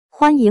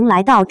欢迎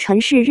来到陈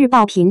氏日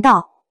报频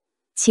道，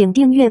请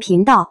订阅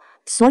频道，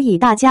所以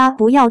大家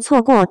不要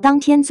错过当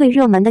天最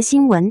热门的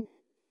新闻。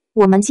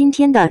我们今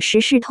天的时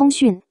事通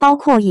讯包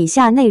括以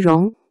下内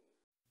容：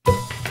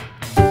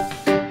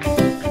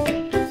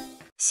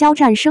肖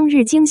战生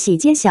日惊喜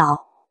揭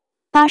晓，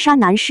芭莎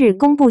男士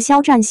公布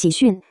肖战喜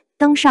讯，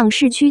登上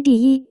市区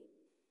第一。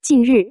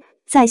近日，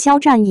在肖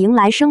战迎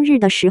来生日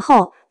的时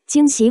候，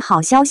惊喜好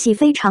消息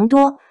非常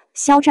多。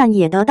肖战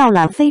也得到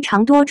了非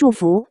常多祝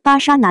福，芭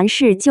莎男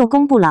士就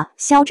公布了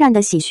肖战的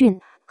喜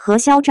讯，和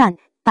肖战、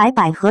白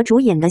百合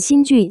主演的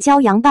新剧《骄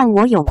阳伴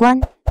我》有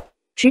关。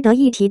值得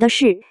一提的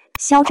是，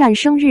肖战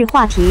生日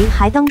话题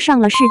还登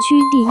上了市区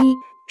第一，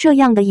这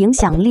样的影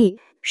响力，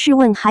试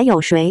问还有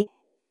谁？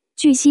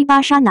据悉，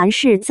芭莎男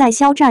士在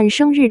肖战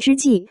生日之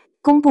际，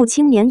公布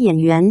青年演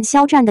员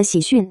肖战的喜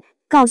讯，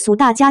告诉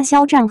大家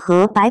肖战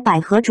和白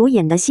百合主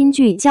演的新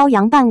剧《骄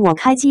阳伴我》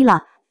开机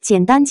了。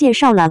简单介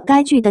绍了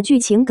该剧的剧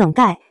情梗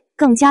概，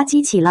更加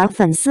激起了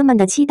粉丝们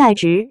的期待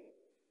值。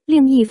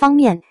另一方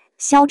面，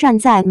肖战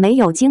在没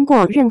有经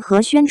过任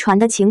何宣传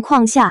的情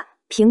况下，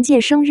凭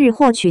借生日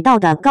获取到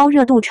的高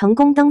热度成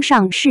功登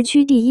上市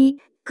区第一，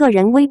个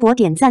人微博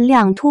点赞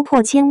量突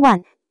破1000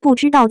万，不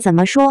知道怎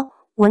么说，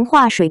文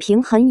化水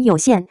平很有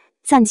限，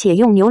暂且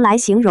用牛来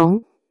形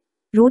容。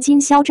如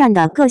今肖战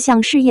的各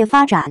项事业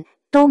发展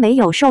都没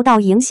有受到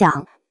影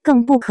响，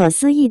更不可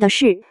思议的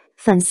是，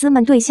粉丝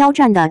们对肖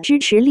战的支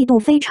持力度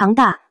非常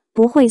大，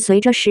不会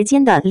随着时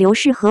间的流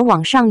逝和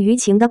网上舆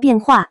情的变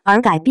化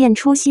而改变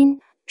初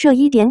心，这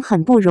一点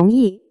很不容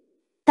易。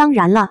当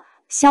然了，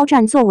肖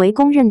战作为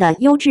公认的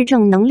优质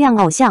正能量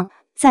偶像，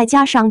再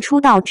加上出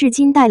道至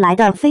今带来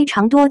的非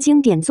常多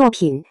经典作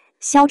品，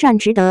肖战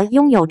值得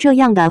拥有这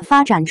样的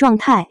发展状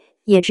态，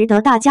也值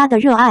得大家的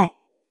热爱。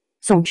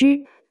总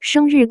之，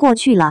生日过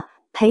去了，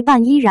陪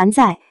伴依然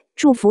在，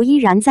祝福依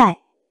然在。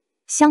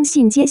相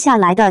信接下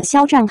来的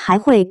肖战还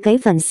会给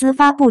粉丝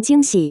发布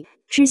惊喜，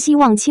只希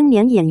望青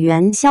年演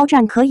员肖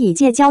战可以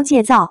戒骄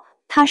戒躁，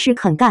踏实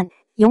肯干，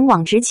勇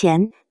往直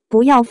前，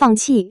不要放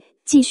弃，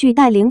继续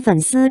带领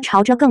粉丝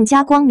朝着更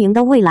加光明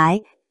的未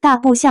来大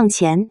步向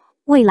前，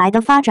未来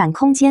的发展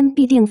空间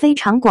必定非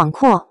常广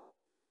阔。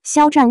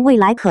肖战未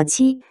来可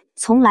期，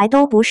从来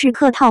都不是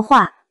客套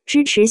话，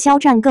支持肖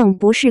战更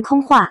不是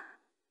空话。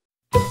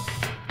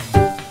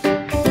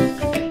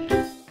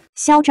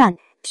肖战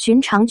寻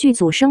常剧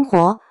组生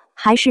活，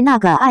还是那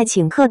个爱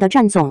请客的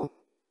战总。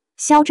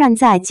肖战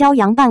在《骄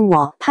阳伴我》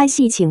拍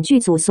戏请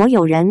剧组所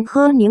有人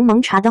喝柠檬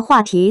茶的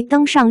话题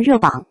登上热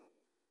榜。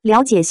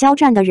了解肖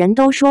战的人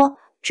都说，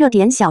这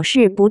点小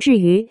事不至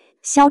于，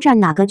肖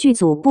战哪个剧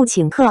组不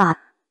请客啊？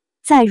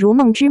在《如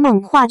梦之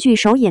梦》话剧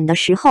首演的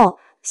时候，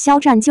肖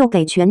战就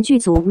给全剧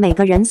组每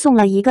个人送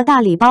了一个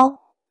大礼包。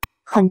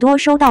很多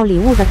收到礼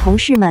物的同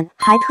事们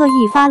还特意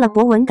发了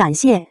博文感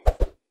谢。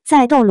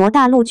在斗罗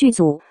大陆剧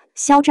组，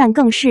肖战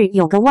更是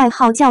有个外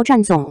号叫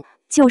战总，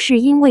就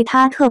是因为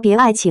他特别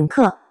爱请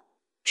客。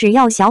只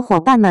要小伙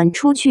伴们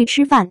出去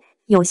吃饭，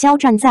有肖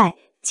战在，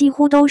几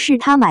乎都是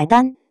他买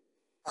单。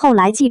后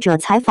来记者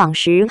采访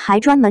时还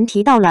专门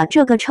提到了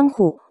这个称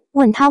呼，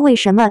问他为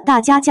什么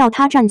大家叫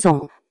他战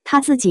总，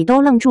他自己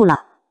都愣住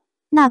了。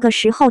那个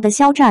时候的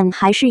肖战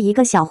还是一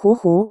个小糊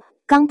糊，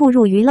刚步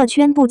入娱乐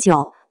圈不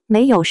久，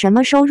没有什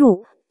么收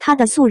入。他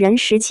的素人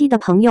时期的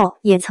朋友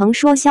也曾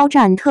说肖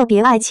战特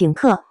别爱请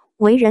客，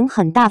为人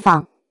很大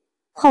方。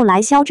后来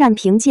肖战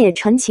凭借《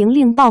陈情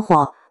令》爆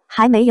火，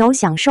还没有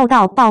享受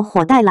到爆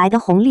火带来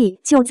的红利，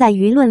就在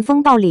舆论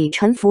风暴里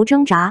沉浮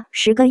挣扎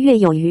10个月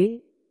有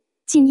余。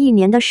近1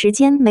年的时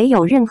间没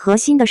有任何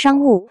新的商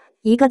务，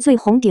一个最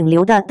红顶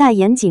流的代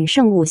言仅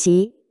剩5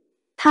席。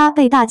他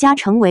被大家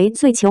称为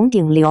最穷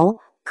顶流，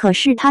可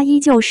是他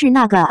依旧是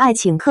那个爱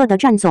请客的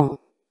战总。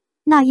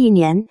那一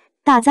年，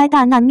大灾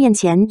大难面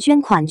前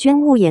捐款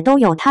捐物也都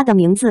有他的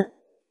名字。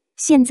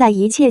现在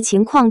一切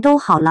情况都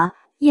好了，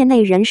业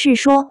内人士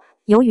说，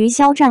由于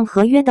肖战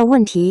合约的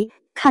问题，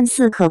看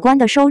似可观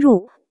的收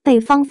入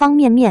被方方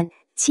面面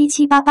七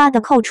七八八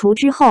的扣除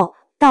之后，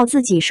到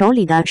自己手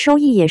里的收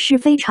益也是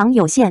非常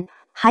有限，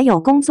还有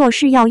工作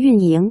室要运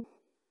营。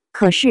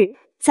可是，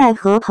在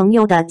和朋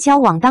友的交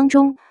往当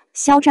中，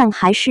肖战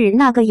还是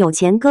那个有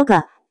钱哥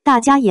哥，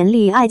大家眼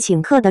里爱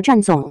请客的战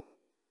总。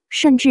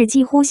甚至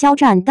几乎肖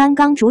战担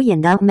纲主演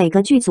的每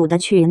个剧组的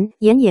群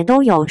演也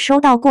都有收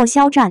到过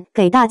肖战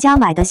给大家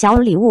买的小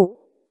礼物，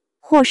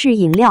或是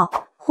饮料，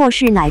或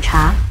是奶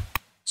茶。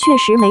确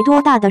实没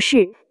多大的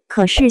事，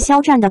可是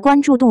肖战的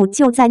关注度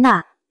就在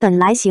那，本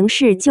来行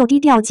事就低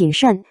调谨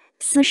慎，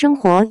私生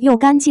活又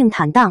干净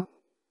坦荡，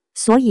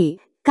所以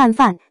干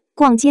饭、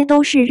逛街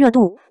都是热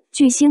度，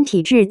巨星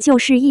体质就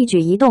是一举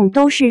一动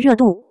都是热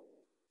度。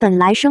本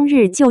来生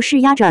日就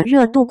是压着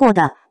热度过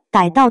的，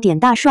逮到点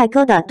大帅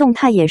哥的动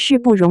态也是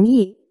不容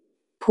易。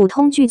普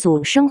通剧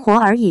组生活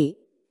而已，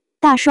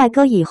大帅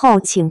哥以后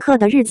请客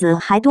的日子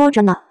还多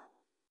着呢。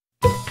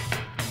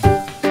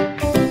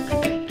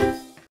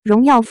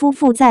荣耀夫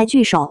妇在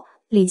剧首，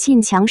李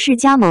沁强势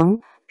加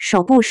盟，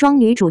首部双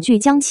女主剧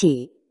将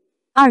启。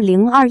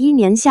2021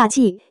年夏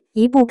季，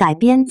一部改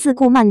编自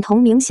顾漫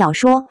同名小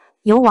说，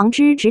由王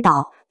之执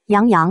导，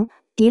杨洋、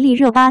迪丽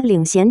热巴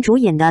领衔主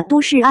演的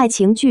都市爱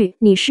情剧《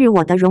你是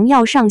我的荣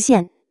耀》上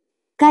线。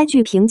该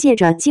剧凭借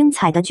着精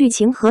彩的剧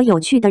情和有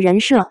趣的人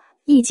设，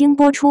一经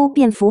播出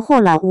便俘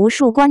获了无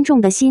数观众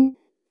的心。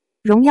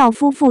荣耀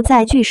夫妇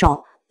在剧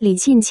首，李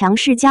沁强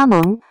势加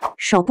盟，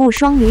首部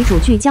双女主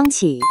剧将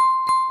启。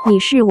你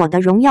是我的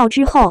荣耀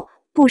之后，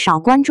不少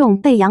观众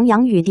被杨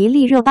洋与迪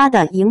丽热巴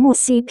的荧幕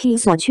CP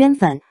所圈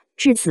粉，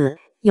至此，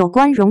有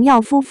关荣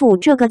耀夫妇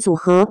这个组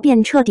合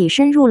便彻底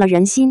深入了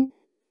人心。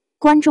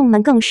观众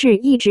们更是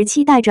一直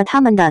期待着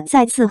他们的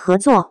再次合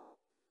作。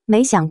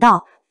没想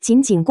到，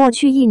仅仅过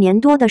去1年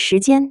多的时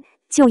间，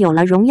就有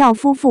了荣耀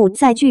夫妇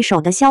在剧首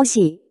的消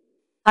息。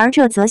而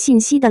这则信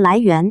息的来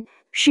源，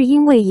是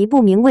因为一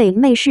部名为《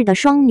媚世》的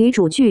双女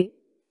主剧。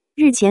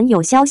日前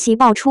有消息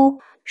爆出，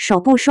首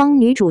部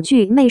双女主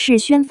剧《媚世》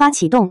宣发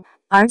启动，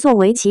而作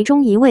为其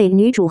中一位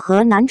女主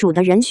和男主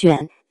的人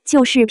选，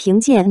就是凭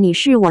借《你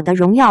是我的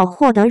荣耀》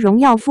获得荣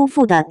耀夫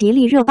妇的迪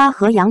丽热巴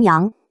和杨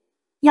洋。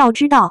要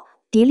知道，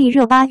迪丽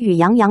热巴与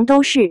杨洋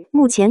都是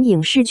目前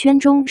影视圈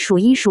中数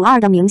1数2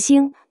的明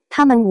星，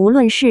他们无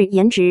论是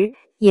颜值、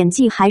演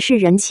技还是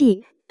人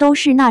气，都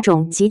是那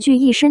种集聚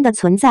一身的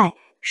存在，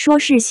说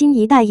是新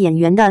一代演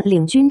员的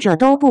领军者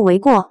都不为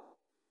过。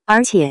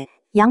而且，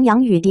杨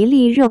洋与迪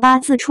丽热巴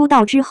自出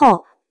道之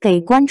后，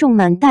给观众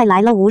们带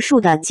来了无数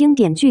的经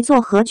典剧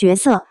作和角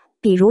色，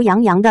比如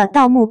杨洋的《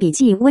盗墓笔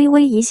记》《微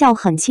微一笑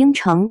很倾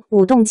城》《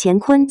舞动乾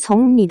坤》《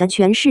从你的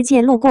全世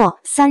界路过》《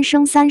三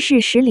生三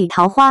世十里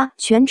桃花》《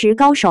全职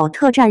高手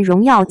特战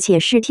荣耀且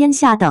试天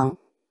下》等。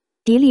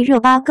迪丽热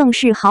巴更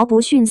是毫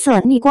不逊色，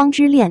《逆光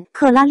之恋》《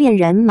克拉恋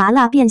人》《麻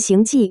辣变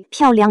形记》《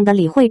漂亮的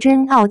李慧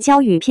珍》《傲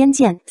娇与偏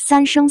见》《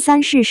三生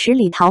三世十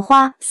里桃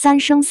花》《三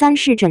生三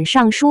世枕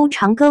上书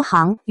长歌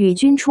行》《与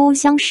君初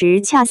相识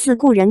恰似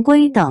故人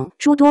归》等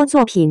诸多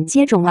作品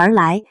接踵而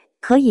来，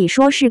可以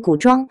说是古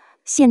装、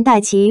现代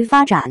齐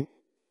发展。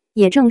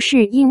也正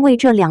是因为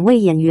这2位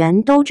演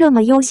员都这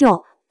么优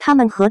秀，他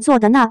们合作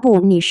的那部《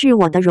你是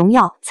我的荣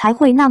耀》才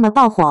会那么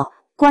爆火，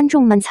观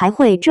众们才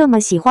会这么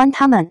喜欢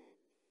他们。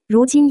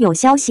如今有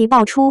消息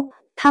爆出，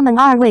他们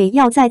2位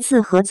要再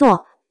次合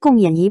作，共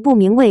演一部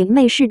名为《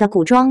媚世》的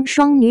古装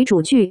双女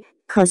主剧，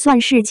可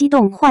算是激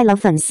动坏了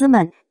粉丝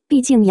们。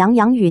毕竟杨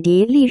洋与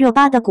迪丽热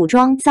巴的古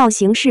装造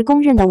型是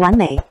公认的完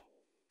美。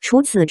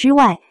除此之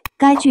外，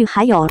该剧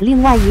还有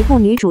另外一部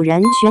女主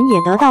人选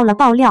也得到了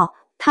爆料，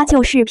她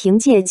就是凭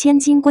借《千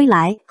金归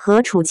来》和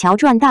《楚乔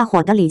传》大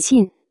火的李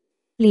沁。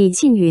李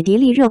沁与迪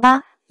丽热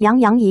巴、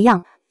杨洋一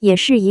样，也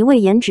是一位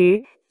颜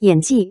值、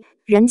演技、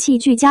人气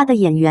俱佳的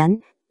演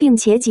员，并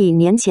且几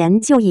年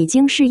前就已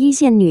经是1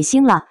线女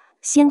星了，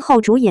先后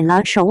主演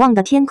了《守望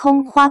的天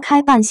空》《花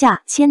开半夏》《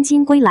千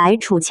金归来》《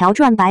楚乔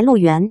传》《白鹿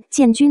原》《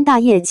建军大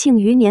业庆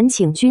余年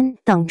请君》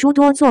等诸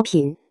多作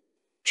品。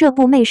这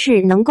部《媚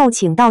世》能够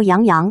请到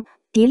杨洋、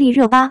迪丽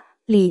热巴、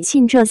李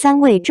沁这3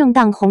位正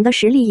当红的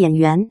实力演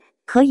员，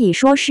可以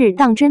说是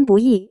当真不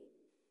易。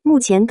目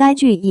前该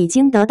剧已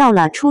经得到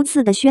了初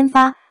次的宣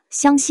发，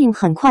相信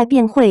很快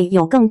便会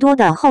有更多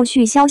的后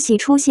续消息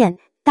出现。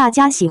大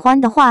家喜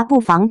欢的话，不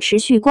妨持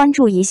续关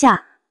注一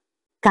下。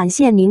感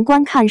谢您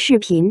观看视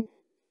频。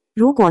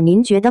如果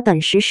您觉得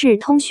本时事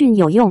通讯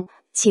有用，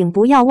请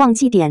不要忘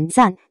记点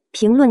赞、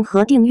评论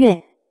和订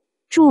阅。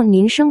祝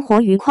您生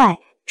活愉快，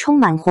充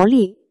满活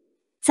力。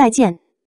再见。